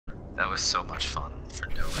That was so much fun for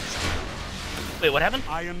no reason. Wait, what happened?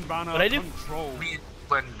 Iron Banner What'd I do? control.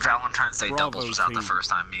 When Valentine's Day Bravo doubles was out the team. first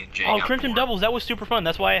time, me and Jay Oh, got Crimson bored. Doubles, that was super fun.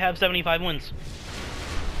 That's why I have 75 wins.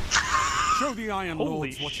 Show the Iron Holy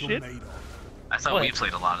Lords what shit. you're made of. I thought What? we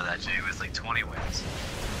played a lot of that, Jay. It was like 20 wins.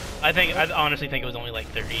 I honestly think it was only like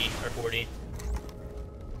 30 or 40.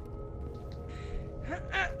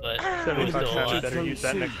 But it was still a 75 lot. better use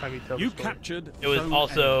that next time you tell the You story. captured. It was Zone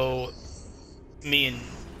also me and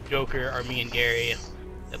Joker, or me and Gary,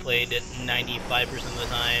 that played it 95% of the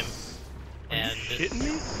time. And Shitting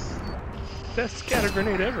me? Best scatter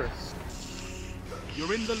grenade ever. A.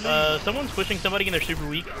 You're in the lead. someone's pushing somebody and they're super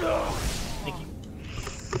weak. Thank you.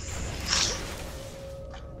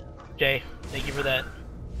 Jay, thank you for that.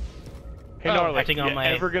 Hey, Gnarly, acting on you my-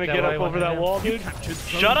 ever gonna Is that get why up I went over that in? wall, You dude? captured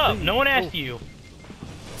Zone Shut up! B. No one asked you.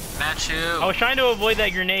 Matchu! I was trying to avoid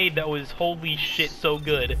that grenade that was holy shit so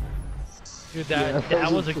good. Dude,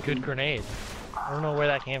 that was a good grenade. I don't know where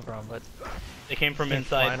that came from, but It came from Came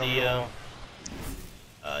inside flying the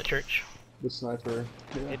over church. The sniper.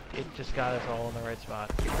 Yeah. it just got us all in the right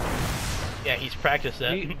spot. Yeah, he's practiced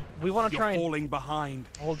that. We want to You're try and falling behind.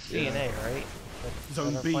 hold C and A, right?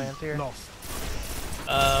 Zone our B plans here? lost.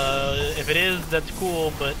 If it is, that's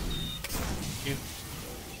cool, but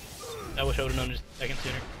I wish I would have known just a second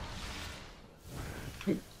sooner.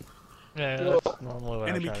 Yeah, that's normally what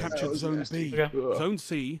Enemy I try to captured was Zone nasty. B. Okay. Ugh. Zone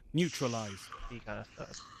C neutralized. do kind of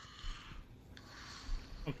stuff.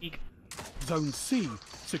 Don't peek. Zone C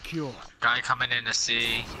secure. Guy coming in to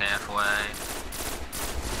C, halfway.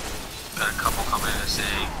 Got a couple coming in to C.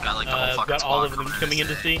 Got like the whole fucking Got all squad of them coming in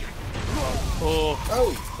to see. Oh,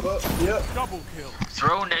 Oh, yep. Double kill.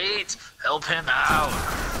 Throw nades! Help him out!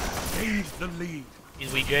 Gained the lead.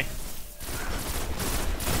 He's weak, Jay.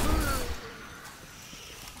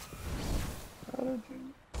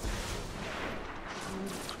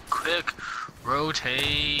 Quick,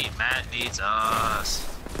 rotate! Matt needs us.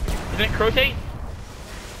 Isn't it Crotate?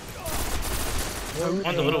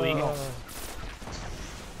 One's a little weak.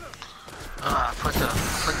 Put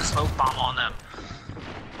the smoke bomb on them.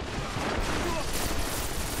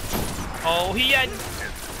 Oh, he had.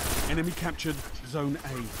 Enemy captured Zone A.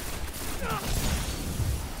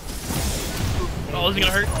 Oh, this is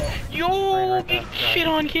gonna hurt. Yo, get shit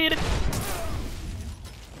on, kid.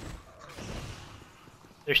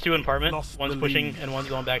 There's two in apartment. Lost One's the pushing lead. and one's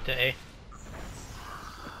going back to A.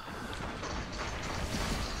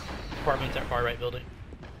 Apartment's at far right building.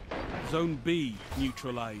 Zone B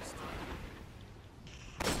neutralized.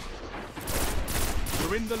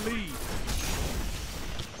 You're in the lead.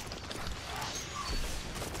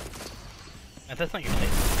 That's not your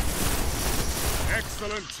safe.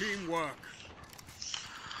 Excellent teamwork.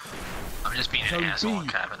 I'm just being an Zone asshole and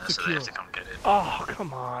B capping this so they have to come get it. oh,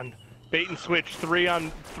 come on. Bait and switch. Three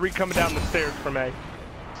coming down the stairs from A.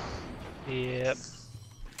 Yep.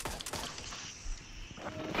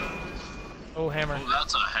 Oh, hammer. Oh,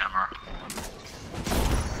 that's a hammer.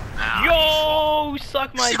 Ow. Yo,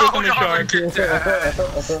 suck my Yo, dick on the y'all shark. get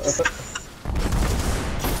that.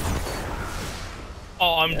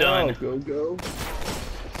 Oh, I'm done. Go, go.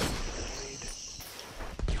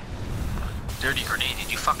 Dirty grenade,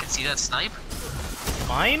 did you fucking see that snipe?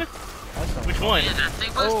 Mine? Which one? Yeah, that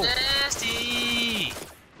thing was Oh. nasty!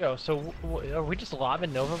 Yo, so are we just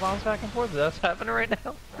lobbing Nova bombs back and forth? Is that what's happening right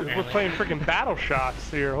now? Dude, we're playing freaking battle shots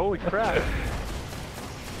here. Holy crap.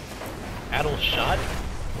 Battle shot?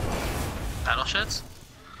 Battle shits?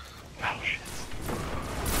 Battle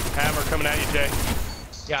shits. Hammer coming at you, Jay.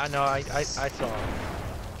 Yeah, no, I saw him.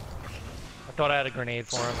 I thought I had a grenade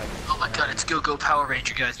for him. Oh my god, it's Go Power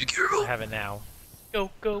Ranger, guys. Be I careful! have it now. Go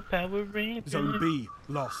Power Rangers. Zone B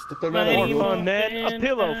lost. They're Mighty not More all- fun than a Morphin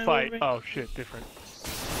pillow Power fight. Ranger. Oh shit, different.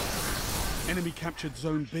 Enemy captured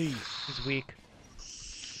Zone B. He's weak.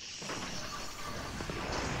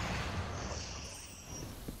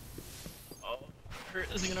 Oh, hurt.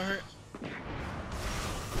 This is gonna hurt.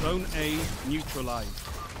 Zone A neutralized.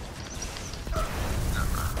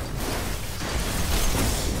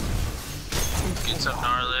 Get some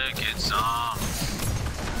gnarly, get some.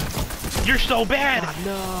 You're so bad!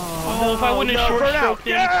 No. Oh, if I wouldn't have short stroked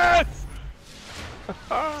him. Yes!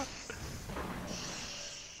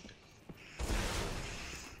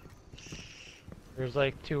 There's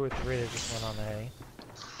like 2 or 3 that just went on the A.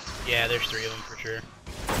 Yeah, there's 3 of them for sure.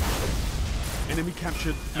 Enemy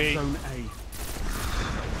captured Me. Zone A.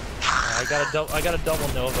 I got a double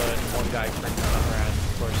Nova and one guy cranking around.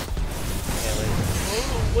 Of course.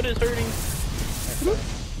 Oh, what is hurting?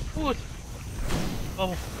 Ooh.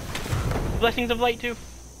 Oh. Blessings of light too.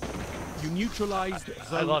 You neutralized Zone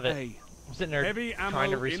I love it. A. I'm sitting there Heavy ammo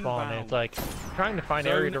trying to respawn, and it's like trying to find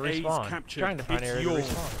Zone area to A's respawn. captured. Trying to find It's area to yours.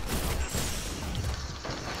 respawn.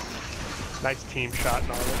 Nice team shot,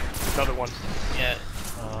 Gnarly. Another one. Yeah.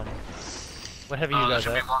 What have you There guys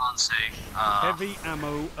should be at? one on C. Heavy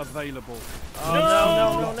ammo available.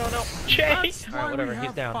 Oh no! Chase! That's Alright, why whatever, we he's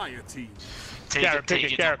have down. Fire team. Take Garrett, it, take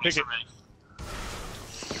pick it, it. Garrett, don't pick it. miss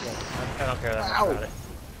me. I don't care that much Ow. about it.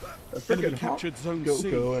 A Enemy freaking captured Zone C.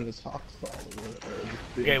 Goku and his Hawkstall. or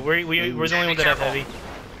whatever. Okay, we're the only ones that have heavy.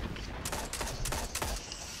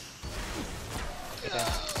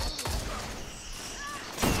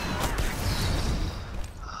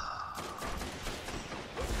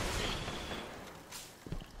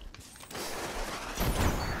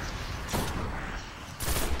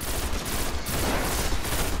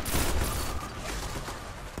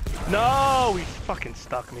 No, he fucking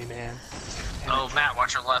stuck me, man. Oh, Matt,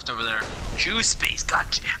 watch your left over there. Juice space, god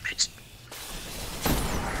damn it.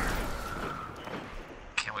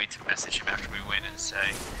 Can't wait to message him after we win and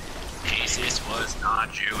say, Jesus was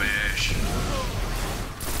not Jewish.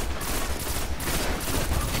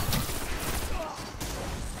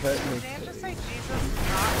 Dan just say Jesus is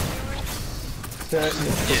not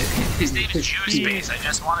Technically. His name is Juice Space, I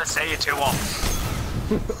just want to say it to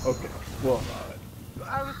him. Okay. Well, Jewish?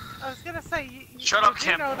 I was gonna say, Shut up,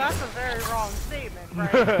 you Kim. know that's a very wrong statement,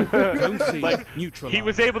 right? Zone C Like, neutralized. he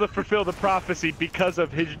was able to fulfill the prophecy because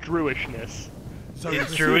of his Jewishness. Zone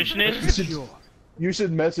It's C Jewishness? secure. you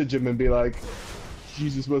should message him and be like,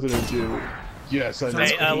 Jesus wasn't a Jew. Yes, I know.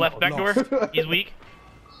 Hey, left back door. He's weak.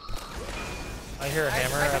 I hear a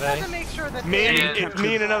hammer I at just A. had to make sure that Me and, Dan it's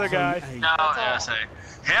me and another guy. Zone A. No, yeah, say,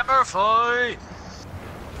 hammer fight!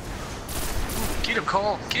 Get him,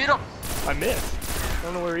 Cole, get him! I missed. I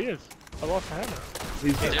don't know where he is. I lost the hammer.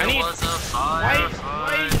 He's There I need- was a Why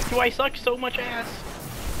firefight. do I suck so much ass?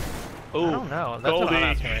 Ooh, I don't know. That's what I'm Goldie.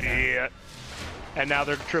 asking right now. Shit. And now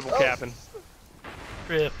they're triple capping.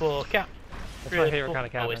 Triple cap. That's my favorite kind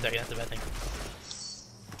of Oh, wait a cabin. second, that's a bad thing.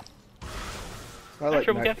 I like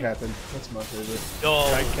Triple Night Captain? Captain. That's my favorite.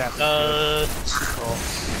 Oh, Night Captain's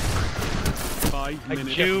 5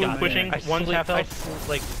 minutes. Two remaining. pushing. One's half health.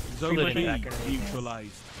 Like, Zone pushing B back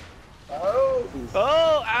neutralized. Oh!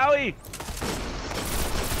 Oh, owie!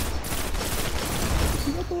 Is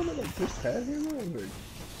he not the one that like just had him? Or...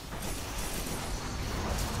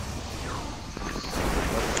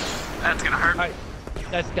 That's gonna hurt.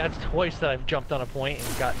 that's twice that I've jumped on a point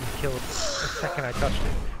and gotten killed the second I touched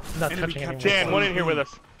it. I'm not Enemy touching anyone. captured. Dan, one in here with us.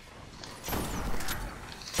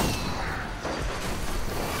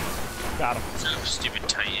 Got him. So stupid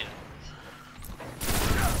Titan.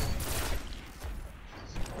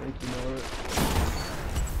 Thank you, Noah.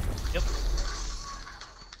 Yep.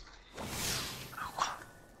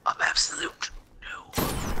 I'm absolute. No.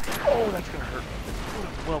 Oh, that's gonna hurt.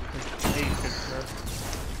 Well played, good sir.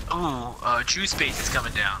 Ooh, Juice Space is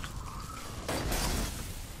coming down.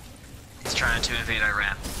 He's trying to invade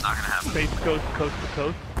Iran. Not gonna happen. Space goes coast to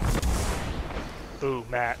coast. Ooh,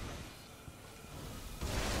 Matt.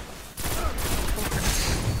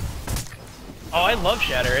 Oh, I love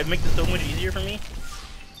Shatter. It makes it so much easier for me.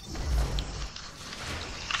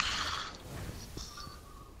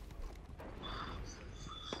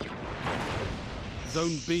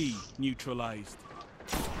 Zone B neutralized.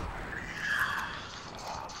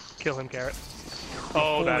 Kill him, Garrett.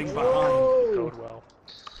 Oh, that's Falling behind. Code well.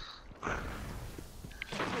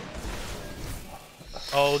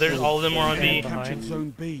 Oh, there's all of them are on Enemy B. captured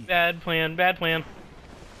Zone B. Bad plan, bad plan.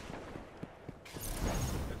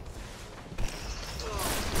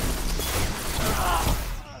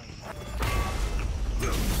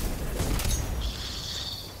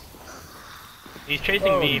 He's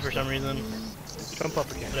chasing me for some reason. Jump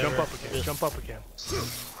up again. Whatever. Jump up again. Just- Jump up again.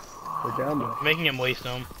 We're down there. Making him waste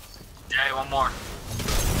them. Hey, one more.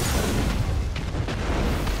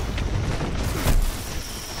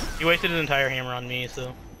 He wasted his entire hammer on me,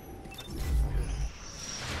 so.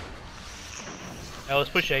 Yeah, let's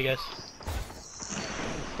push A, I guess.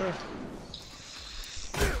 Sir.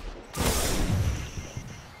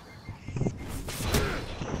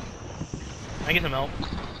 I get some help.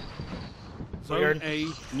 Zone Weird. A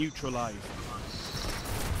neutralized.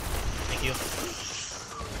 Thank you.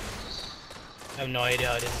 I have no idea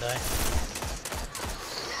how I didn't die.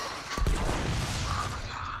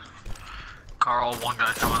 Carl, one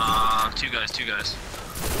guy coming up. Two guys.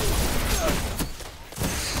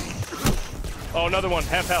 Oh, another one.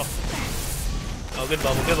 Half health. Oh, good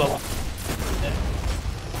bubble, good bubble.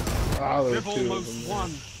 Ah, there's We've two of almost them.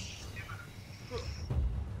 won.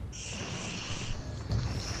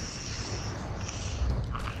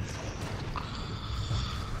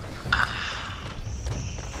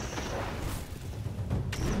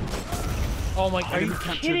 Oh my, are you Enemy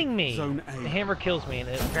captured kidding me? Zone A. The hammer kills me and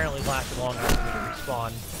it apparently lasted long enough for me to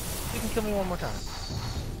respawn. You can kill me one more time.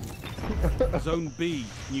 Zone B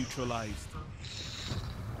neutralized.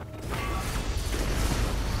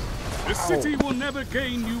 The city will never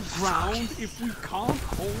gain new ground if we can't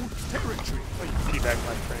hold territory. Teabag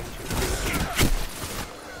my friend.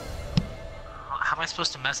 How am I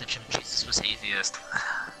supposed to message him? Jesus was atheist.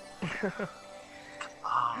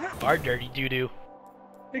 Our dirty doo-doo.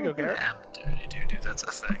 Here you go, Garrett. Damn dirty doo-doo, that's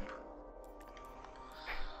a thing.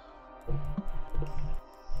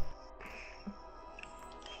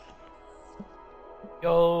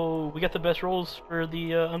 Yo, we got the best rolls for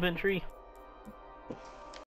the unbent tree.